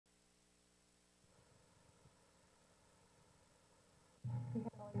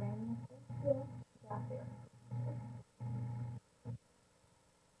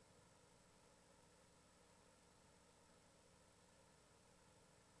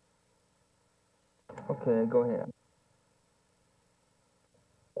Okay, go ahead.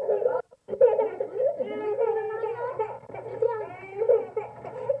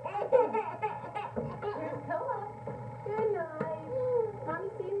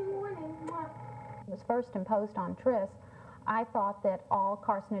 Was first imposed on Tris, I thought that all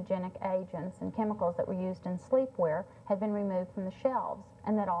carcinogenic agents and chemicals that were used in sleepwear had been removed from the shelves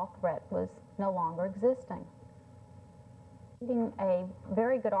and that all threat was no longer existing. Reading a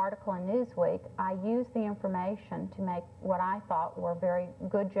very good article in Newsweek, I used the information to make what I thought were very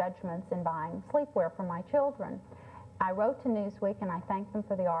good judgments in buying sleepwear for my children. I wrote to Newsweek and I thanked them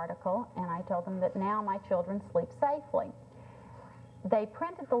for the article, and I told them that now my children sleep safely. They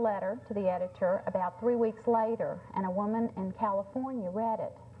printed the letter to the editor about 3 weeks later, and a woman in California read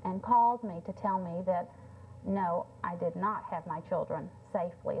it and called me to tell me that no, I did not have my children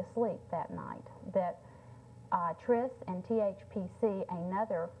safely asleep that night, that Tris and THPC,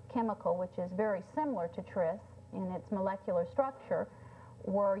 another chemical which is very similar to Tris in its molecular structure,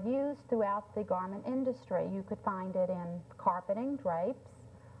 were used throughout the garment industry. You could find it in carpeting, drapes,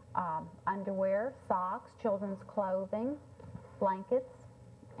 underwear, socks, children's clothing, blankets,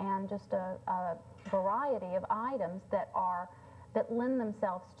 and just a variety of items that lend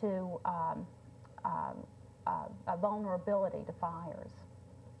themselves to a vulnerability to fires.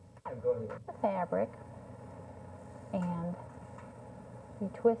 The fabric, and you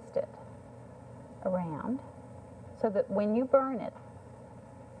twist it around so that when you burn it,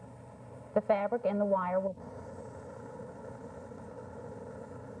 the fabric and the wire will.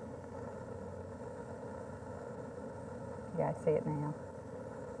 Yeah, I see it now.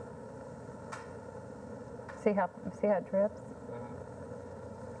 See how it drips?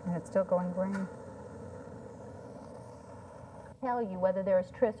 And it's still going green. Tell you whether there is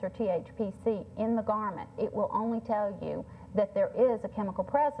Tris or THPC in the garment. It will only tell you that there is a chemical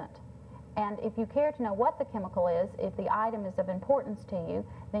present. And if you care to know what the chemical is, if the item is of importance to you,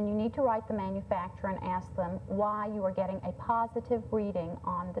 then you need to write the manufacturer and ask them why you are getting a positive reading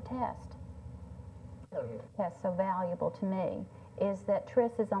on the test. That's so valuable to me is that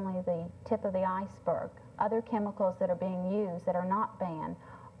Tris is only the tip of the iceberg. Other chemicals that are being used that are not banned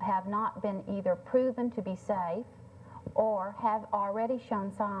have not been either proven to be safe or have already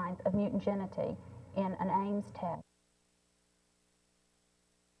shown signs of mutagenicity in an Ames test.